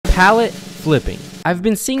Pallet flipping. I've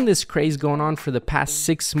been seeing this craze going on for the past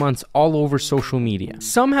 6 months all over social media.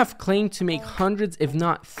 Some have claimed to make hundreds if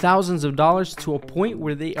not thousands of dollars to a point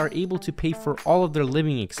where they are able to pay for all of their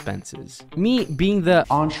living expenses. Me being the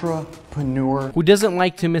entrepreneur who doesn't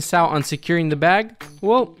like to miss out on securing the bag,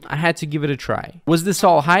 well, I had to give it a try. Was this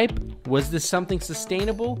all hype? Was this something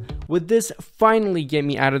sustainable? Would this finally get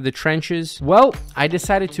me out of the trenches? Well, I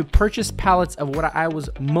decided to purchase pallets of what I was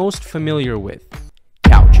most familiar with: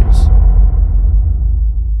 couches.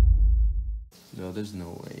 No, there's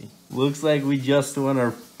no way. Looks like we just won our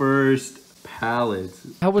first pallet.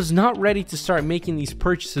 I was not ready to start making these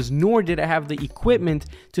purchases, nor did I have the equipment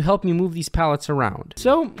to help me move these pallets around.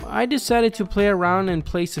 So I decided to play around and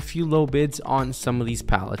place a few low bids on some of these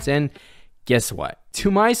pallets. And guess what? To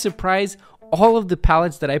my surprise, all of the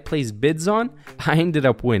pallets that I placed bids on, I ended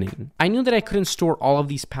up winning. I knew that I couldn't store all of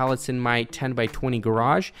these pallets in my 10 by 20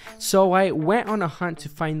 garage, so I went on a hunt to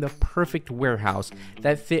find the perfect warehouse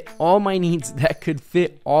that fit all my needs, that could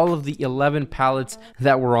fit all of the 11 pallets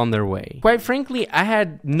that were on their way. Quite frankly, I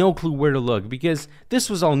had no clue where to look because this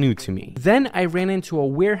was all new to me. Then I ran into a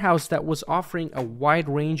warehouse that was offering a wide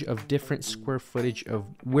range of different square footage of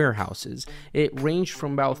warehouses. It ranged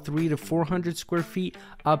from about 300 to 400 square feet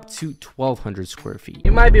up to 1,200 square feet.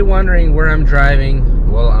 You might be wondering where I'm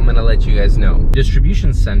driving. Well, I'm gonna let you guys know.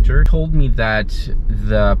 Distribution center told me that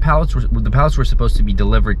the pallets were supposed to be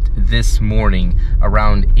delivered this morning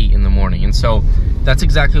around 8 in the morning, and so that's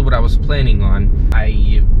exactly what I was planning on.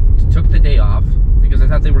 I took the day off because I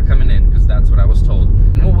thought they were coming in, because that's what I was told.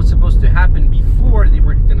 And what was supposed to happen before they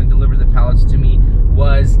were gonna deliver the pallets to me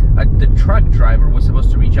was the truck driver was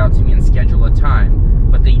supposed to reach out to me and schedule a time,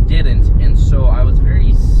 but they didn't, and so I was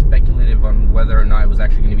very speculative on whether or not it was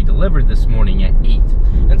actually going to be delivered this morning at 8.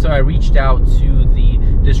 And so I reached out to the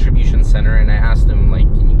distribution center and I asked them, like,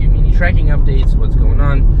 can you give me any tracking updates? What's going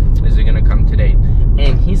on? Is it going to come today?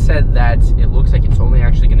 And he said that it looks like it's only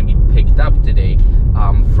actually going to be picked up today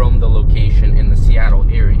from the location in the Seattle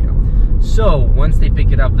area. So once they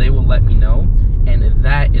pick it up, they will let me know, and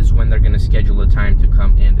that is when they're going to schedule a time to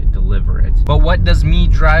come and deliver it. But what does me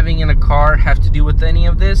driving in a car have to do with any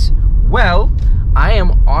of this? Well, I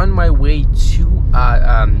am on my way to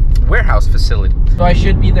a warehouse facility. So I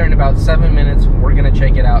should be there in about 7 minutes. We're going to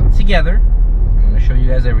check it out together. I'm going to show you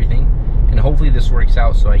guys everything, and hopefully this works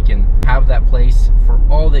out so I can have that place for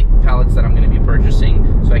all the pallets that I'm going to be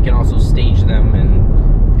purchasing, so I can also stage them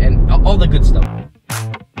and all the good stuff.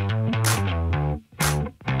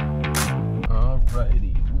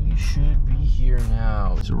 Alrighty, we should be here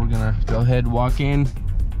now. So we're gonna go ahead, walk in,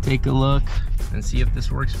 take a look, and see if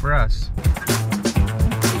this works for us.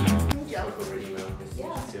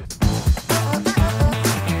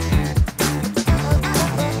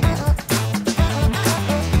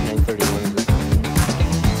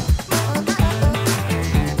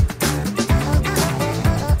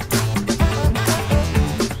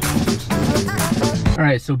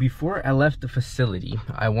 Alright, so before I left the facility,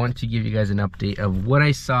 I want to give you guys an update of what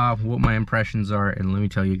I saw, what my impressions are, and let me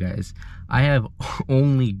tell you guys, I have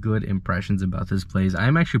only good impressions about this place.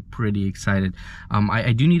 I'm actually pretty excited.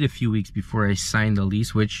 I do need a few weeks before I sign the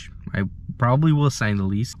lease, which I probably will sign the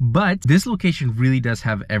lease, but this location really does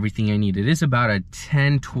have everything I need. It is about a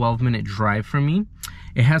 10-12 minute drive from me.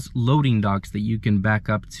 It has loading docks that you can back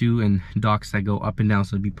up to and docks that go up and down,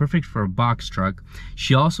 so it'd be perfect for a box truck.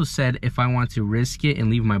 She also said if I want to risk it and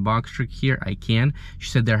leave my box truck here, I can. She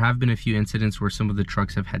said there have been a few incidents where some of the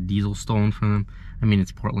trucks have had diesel stolen from them. I mean,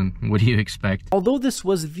 it's Portland. What do you expect? Although this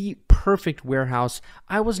was the perfect warehouse,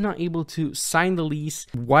 I was not able to sign the lease,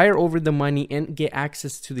 wire over the money, and get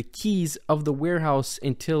access to the keys of the warehouse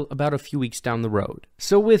until about a few weeks down the road.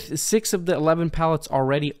 So with 6 of the 11 pallets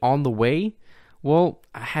already on the way, well,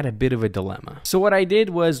 I had a bit of a dilemma. So what I did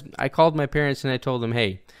was I called my parents and I told them,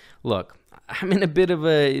 hey, look, I'm in a bit of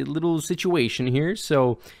a little situation here,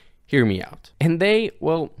 so hear me out. And they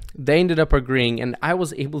ended up agreeing, and I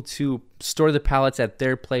was able to store the pallets at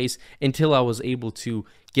their place until I was able to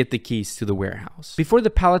get the keys to the warehouse. Before the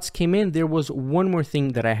pallets came in, there was one more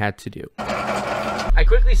thing that I had to do. I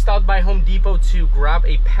quickly stopped by Home Depot to grab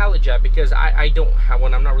a pallet jack because I don't have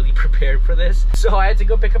one. I'm not really prepared for this. So I had to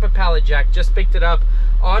go pick up a pallet jack. Just picked it up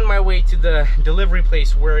on my way to the delivery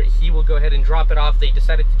place where he will go ahead and drop it off. They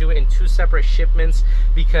decided to do it in 2 separate shipments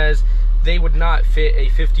because they would not fit a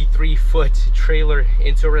 53-foot trailer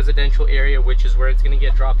into a residential area, which is where it's going to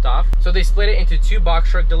get dropped off. So they split it into 2 box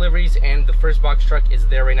truck deliveries, and the first box truck is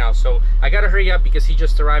there right now. So I gotta hurry up because he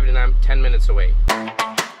just arrived and I'm 10 minutes away.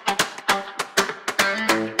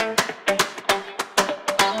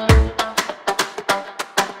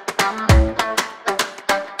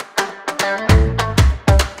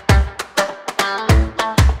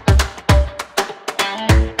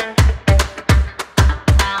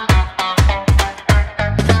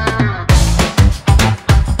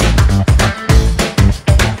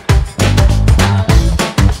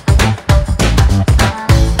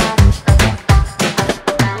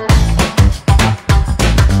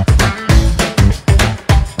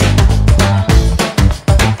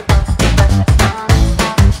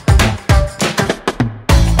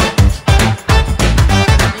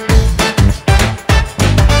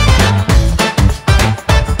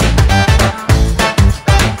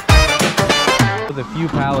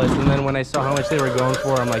 when I saw how much they were going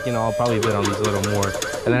for, I'm like, you know, I'll probably bid on these a little more.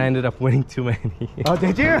 And then I ended up winning too many. Oh,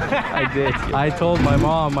 did you? I did. I told my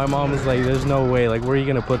mom was like, there's no way, like, where are you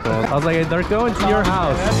gonna put those? I was like, they're going to your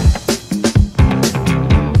house.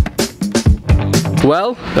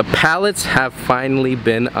 Well, the pallets have finally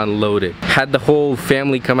been unloaded. Had the whole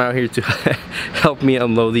family come out here to help me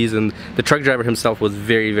unload these, and the truck driver himself was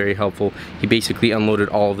very, very helpful. He basically unloaded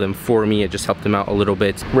all of them for me. I just helped him out a little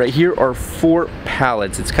bit. Right here are 4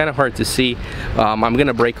 pallets. It's kind of hard to see. I'm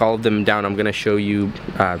gonna break all of them down. I'm gonna show you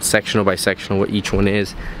sectional by sectional what each one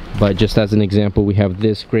is. But just as an example, we have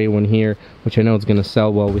this gray one here, which I know is gonna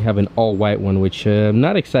sell well. We have an all white one, which I'm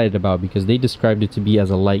not excited about because they described it to be as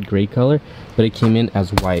a light gray color, but it came in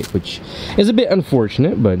as white, which is a bit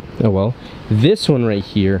unfortunate, but oh well. This one right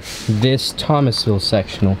here, this Thomasville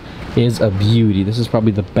sectional, is a beauty. This is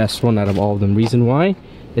probably the best one out of all of them. Reason why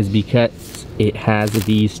is because it has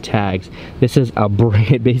these tags. This is a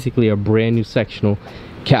basically a brand new sectional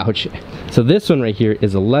couch. So this one right here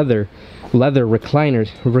is a leather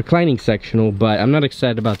reclining sectional, but I'm not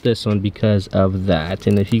excited about this one because of that.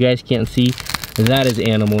 And if you guys can't see, that is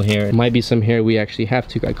animal hair. It might be some hair we actually have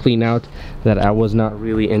to clean out that I was not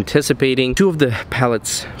really anticipating. 2 of the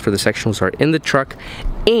pallets for the sectionals are in the truck,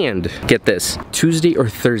 and get this, Tuesday or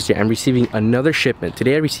Thursday I'm receiving another shipment.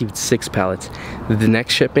 Today I received 6 pallets. The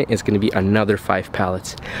next shipment is going to be another 5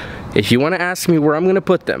 pallets. If you want to ask me where I'm going to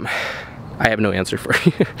put them, I have no answer for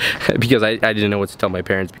you because I didn't know what to tell my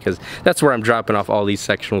parents, because that's where I'm dropping off all these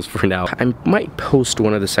sectionals for now. I might post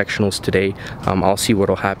one of the sectionals today. I'll see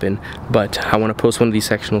what'll happen, but I want to post one of these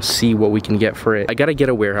sectionals, see what we can get for it. I gotta get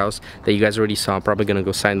a warehouse that you guys already saw. I'm probably gonna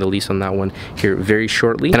go sign the lease on that one here very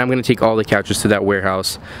shortly, and I'm gonna take all the couches to that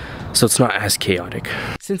warehouse so it's not as chaotic.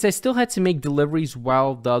 Since I still had to make deliveries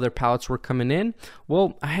while the other pallets were coming in,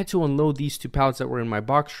 well, I had to unload these 2 pallets that were in my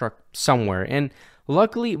box truck somewhere, and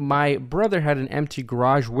luckily, my brother had an empty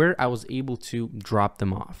garage where I was able to drop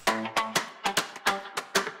them off.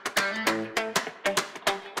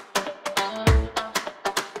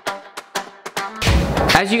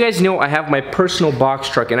 As you guys know, I have my personal box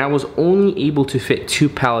truck, and I was only able to fit 2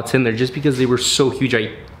 pallets in there just because they were so huge.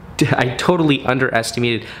 I totally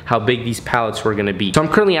underestimated how big these pallets were gonna be. So I'm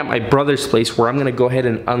currently at my brother's place where I'm gonna go ahead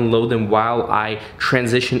and unload them while I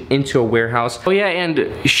transition into a warehouse. Oh yeah, and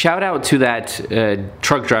shout out to that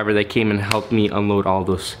truck driver that came and helped me unload all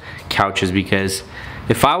those couches, because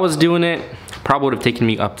if I was doing it, probably would have taken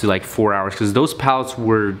me up to like 4 hours, because those pallets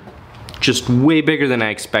were just way bigger than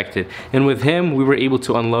I expected. And with him, we were able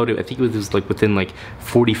to unload it, I think it was like within like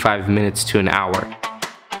 45 minutes to an hour.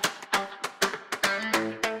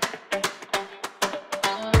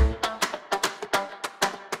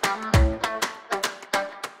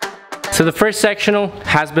 So the first sectional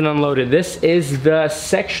has been unloaded. This is the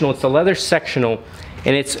sectional, it's a leather sectional,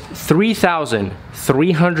 and it's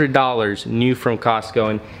 $3,300 new from Costco.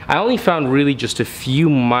 And I only found really just a few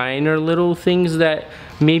minor little things that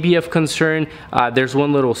may be of concern. There's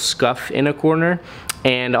one little scuff in a corner,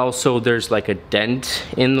 and also there's like a dent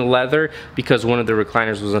in the leather because one of the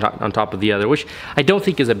recliners was on top of the other, which I don't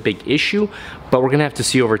think is a big issue, but we're gonna have to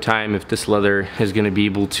see over time if this leather is gonna be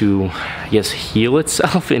able to, I guess, heal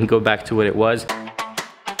itself and go back to what it was.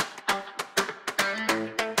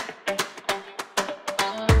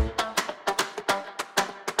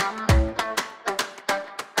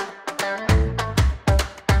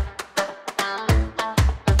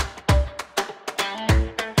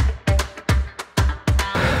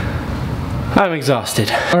 I'm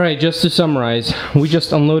exhausted. All right, just to summarize, we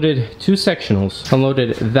just unloaded 2 sectionals.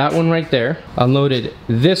 Unloaded that one right there, unloaded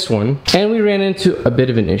this one, and we ran into a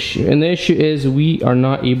bit of an issue. And the issue is we are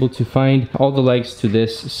not able to find all the legs to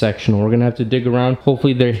this sectional. We're gonna have to dig around.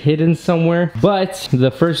 Hopefully they're hidden somewhere. But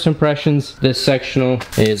the first impressions, this sectional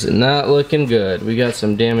is not looking good. We got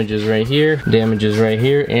some damages right here,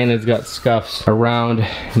 and it's got scuffs around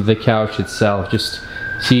the couch itself. Just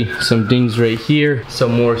see some dings right here,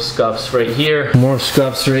 some more scuffs right here, more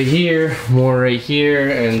scuffs right here, more right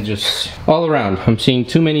here, and just all around. I'm seeing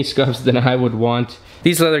too many scuffs than I would want.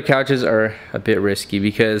 These leather couches are a bit risky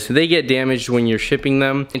because they get damaged when you're shipping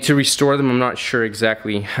them. And to restore them, I'm not sure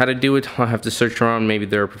exactly how to do it. I'll have to search around. Maybe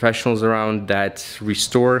there are professionals around that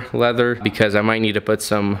restore leather, because I might need to put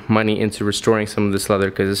some money into restoring some of this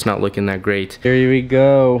leather because it's not looking that great. Here we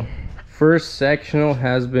go. First sectional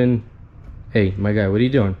has been... Hey, my guy, what are you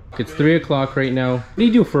doing? It's 3 o'clock right now. What do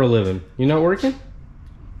you do for a living? You not working?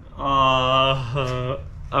 I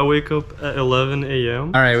wake up at 11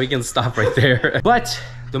 a.m. All right, we can stop right there. But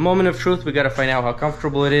the moment of truth, we gotta find out how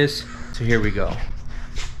comfortable it is. So here we go.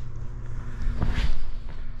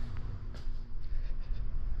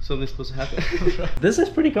 So something's supposed to happen. This is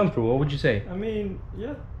pretty comfortable. What would you say? I mean,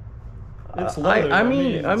 yeah. It's leather. I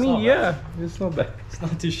mean, yeah, it's not bad. It's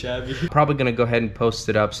not too shabby. Probably gonna go ahead and post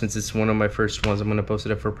it up since it's one of my first ones. I'm gonna post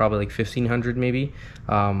it up for probably like 1,500 maybe.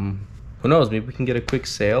 Who knows? Maybe we can get a quick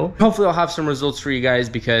sale. Hopefully, I'll have some results for you guys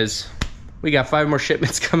because we got 5 more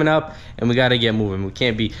shipments coming up, and we gotta get moving. We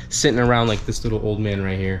can't be sitting around like this little old man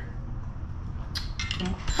right here.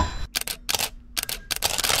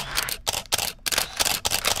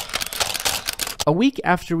 A week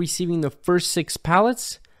after receiving the first 6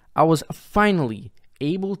 pallets, I was finally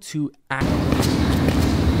able to act.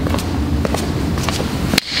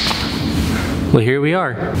 Well, here we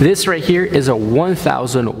are. This right here is a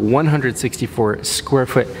 1,164 square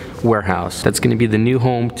foot warehouse. That's gonna be the new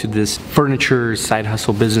home to this furniture side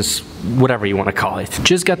hustle business, whatever you wanna call it.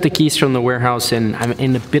 Just got the keys from the warehouse and I'm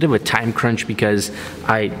in a bit of a time crunch because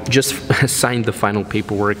I just signed the final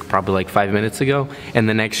paperwork probably like 5 minutes ago, and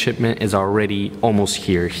the next shipment is already almost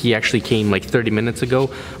here. He actually came like 30 minutes ago,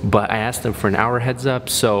 but I asked him for an hour heads up,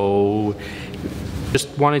 so just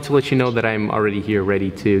wanted to let you know that I'm already here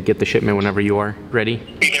ready to get the shipment whenever you are ready.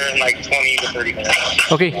 Be there in like 20 to 30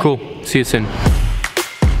 minutes. Okay, cool. See you soon.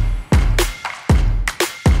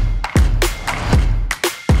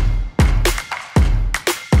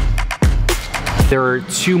 There are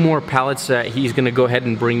 2 more pallets that he's gonna go ahead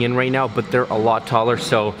and bring in right now, but they're a lot taller,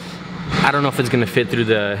 so I don't know if it's gonna fit through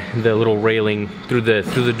the little railing, through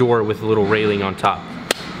the door with a little railing on top.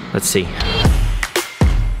 Let's see.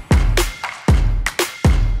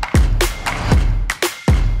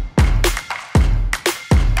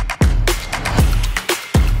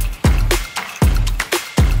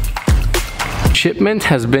 Shipment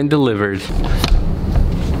has been delivered.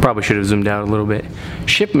 Probably should have zoomed out a little bit.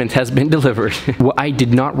 Shipment has been delivered. What I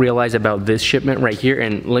did not realize about this shipment right here,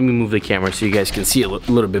 and let me move the camera so you guys can see a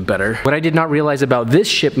little bit better. What I did not realize about this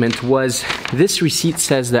shipment was this receipt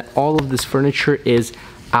says that all of this furniture is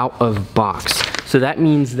out of box. So that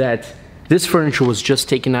means that this furniture was just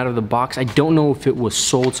taken out of the box. I don't know if it was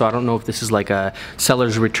sold, so I don't know if this is like a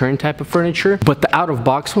seller's return type of furniture, but the out of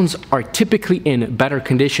box ones are typically in better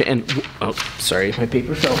condition. And oh, sorry, my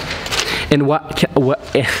paper fell. And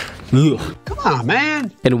come on,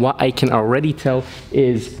 man. And what I can already tell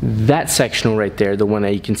is that sectional right there, the one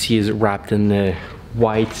that you can see is wrapped in the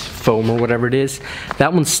white foam or whatever it is,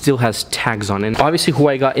 that one still has tags on it. And obviously who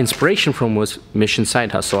I got inspiration from was Mission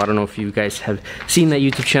Side Hustle. I don't know if you guys have seen that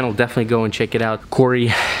YouTube channel, definitely go and check it out.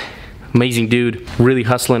 Corey, amazing dude, really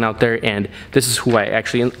hustling out there, and this is who I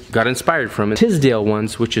actually got inspired from. Tisdale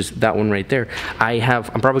ones, which is that one right there,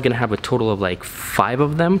 I'm probably gonna have a total of like 5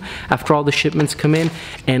 of them after all the shipments come in,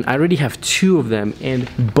 and I already have 2 of them, and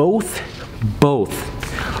both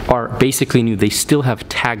are basically new. They still have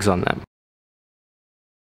tags on them.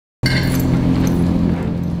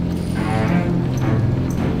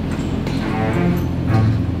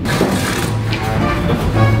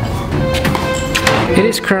 It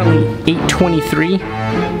is currently 8:23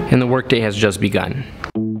 and the workday has just begun.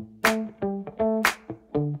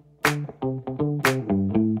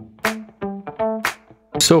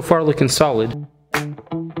 So far looking solid.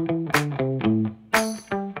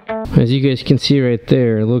 As you guys can see right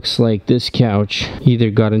there, it looks like this couch either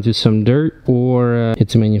got into some dirt or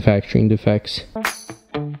it's manufacturing defects.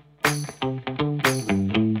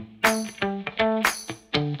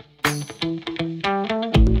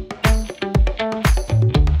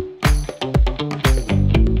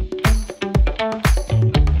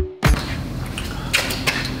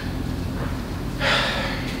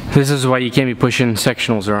 This is why you can't be pushing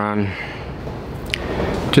sectionals around.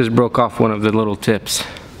 Just broke off one of the little tips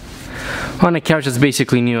on a couch that's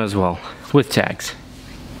basically new as well, with tags.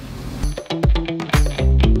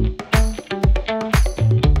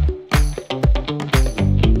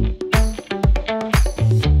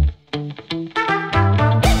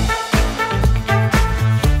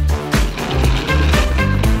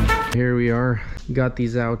 Here we are, got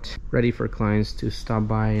these out, ready for clients to stop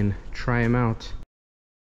by and try them out.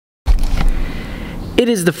 It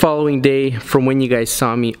is the following day from when you guys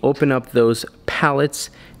saw me open up those pallets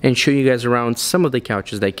and show you guys around some of the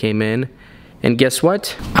couches that came in. And guess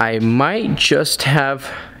what? I might just have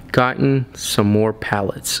gotten some more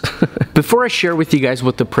pallets. Before I share with you guys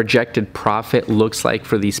what the projected profit looks like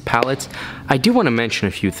for these pallets, I do want to mention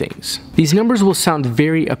a few things. These numbers will sound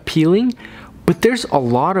very appealing, but there's a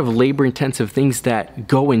lot of labor-intensive things that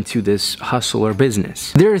go into this hustle or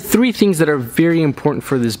business. There are 3 things that are very important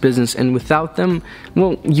for this business, and without them,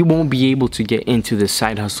 well, you won't be able to get into this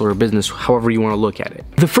side hustle or business, however you want to look at it.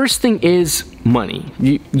 The first thing is money.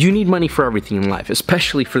 You need money for everything in life,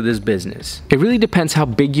 especially for this business. It really depends how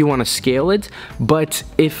big you want to scale it, but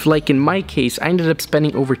if, like in my case, I ended up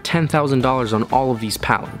spending over $10,000 on all of these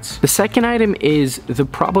pallets. The second item is the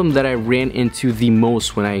problem that I ran into the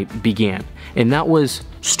most when I began, and that was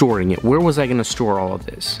storing it. Where was I going to store all of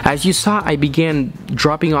this? As you saw, I began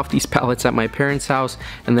dropping off these pallets at my parents' house,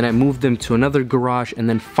 and then I moved them to another garage, and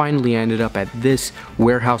then finally I ended up at this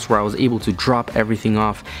warehouse where I was able to drop everything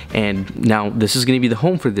off, and now this is going to be the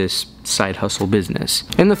home for this side hustle business.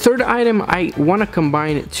 And the third item, I want to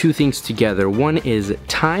combine two things together. One is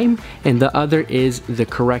time, and the other is the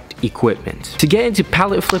correct equipment. To get into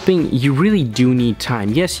pallet flipping, you really do need time.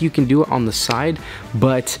 Yes, you can do it on the side,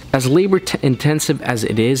 but as labor intensive as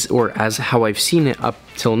it is, or as how I've seen it up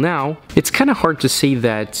till now, it's kind of hard to say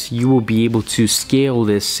that you will be able to scale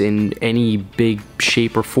this in any big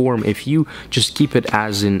shape or form if you just keep it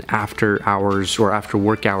as an after hours or after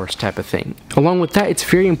work hours type of thing. Along with that, it's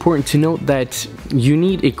very important to note that you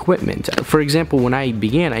need equipment. For example, when I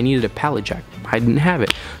began, I needed a pallet jack. I didn't have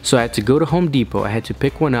it, so I had to go to Home Depot, I had to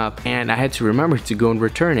pick one up, and I had to remember to go and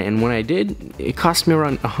return it, and when I did, it cost me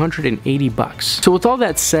around 180 bucks. So with all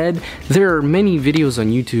that said, there are many videos on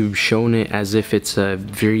YouTube showing it as if it's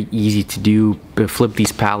very easy to do, flip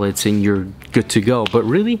these pallets and you're good to go, but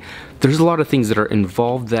really, there's a lot of things that are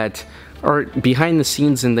involved that are behind the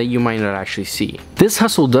scenes and that you might not actually see. This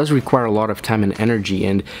hustle does require a lot of time and energy,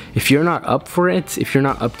 and if you're not up for it, if you're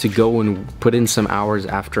not up to go and put in some hours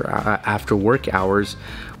after work hours,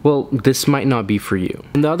 well, this might not be for you.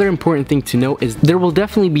 And the other important thing to note is there will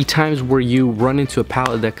definitely be times where you run into a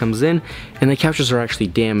pallet that comes in and the couches are actually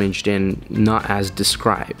damaged and not as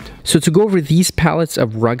described. So to go over these pallets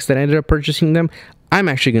of rugs that I ended up purchasing them, I'm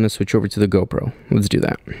actually going to switch over to the GoPro. Let's do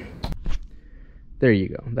that. There you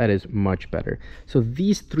go. That is much better. So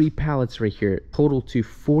these 3 pallets right here total to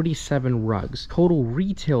 47 rugs. Total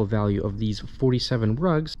retail value of these 47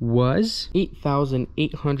 rugs was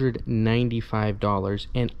 $8,895,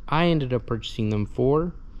 and I ended up purchasing them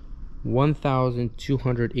for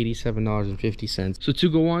 $1,287.50. So to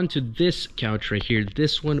go on to this couch right here,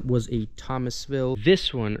 this one was a Thomasville.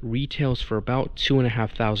 This one retails for about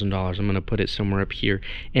 $2,500. I'm gonna put it somewhere up here.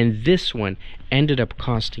 And this one ended up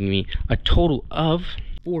costing me a total of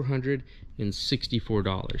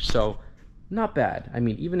 $464. So not bad. I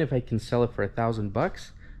mean, even if I can sell it for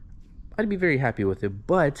 $1,000, I'd be very happy with it.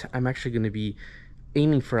 But I'm actually gonna be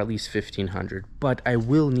aiming for at least $1,500. But I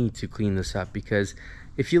will need to clean this up because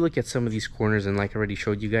if you look at some of these corners, and like I already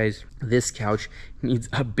showed you guys, this couch needs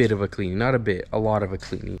a bit of a cleaning. Not a bit, a lot of a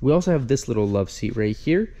cleaning. We also have this little love seat right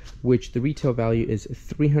here, which the retail value is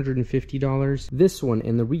 $350. This one,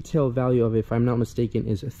 and the retail value of it, if I'm not mistaken,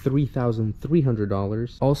 is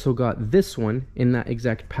 $3,300. Also got this one in that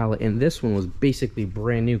exact pallet, and this one was basically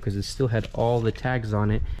brand new because it still had all the tags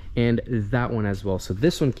on it, and that one as well. So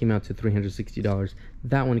this one came out to $360.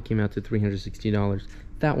 That one came out to $360.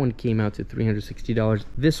 That one came out to $360.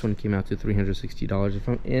 This one came out to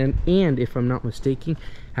 $360. If I'm not mistaken,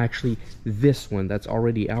 actually this one that's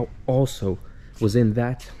already out also was in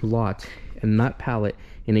that lot and that pallet,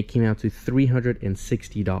 and it came out to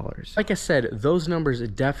 $360. Like I said, those numbers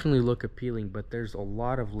definitely look appealing, but there's a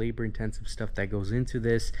lot of labor intensive stuff that goes into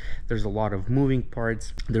this. There's a lot of moving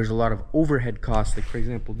parts. There's a lot of overhead costs. Like for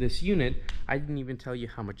example, this unit, I didn't even tell you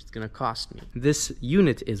how much it's gonna cost me. This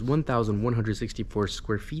unit is 1,164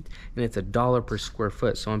 square feet, and it's $1 per square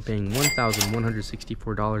foot. So I'm paying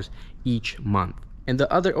 $1,164 each month. And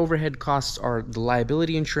the other overhead costs are the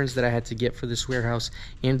liability insurance that I had to get for this warehouse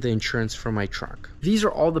and the insurance for my truck. These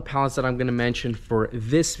are all the pallets that I'm going to mention for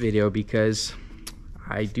this video because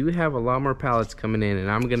I do have a lot more pallets coming in,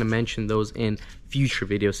 and I'm going to mention those in future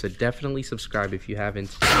videos, so definitely subscribe if you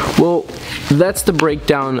haven't. Well, that's the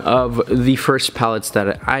breakdown of the first pallets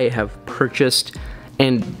that I have purchased.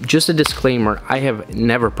 And just a disclaimer, I have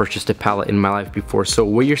never purchased a pallet in my life before. So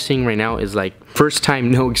what you're seeing right now is like first time,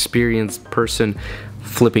 no experience person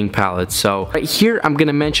flipping pallets. So right here, I'm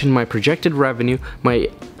gonna mention my projected revenue, my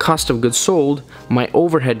cost of goods sold, my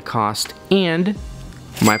overhead cost, and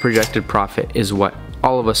my projected profit is what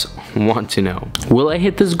all of us want to know. Will I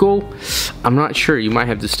hit this goal? I'm not sure. You might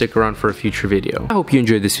have to stick around for a future video. I hope you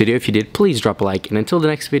enjoyed this video. If you did, please drop a like. And until the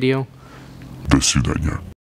next video, до свидания.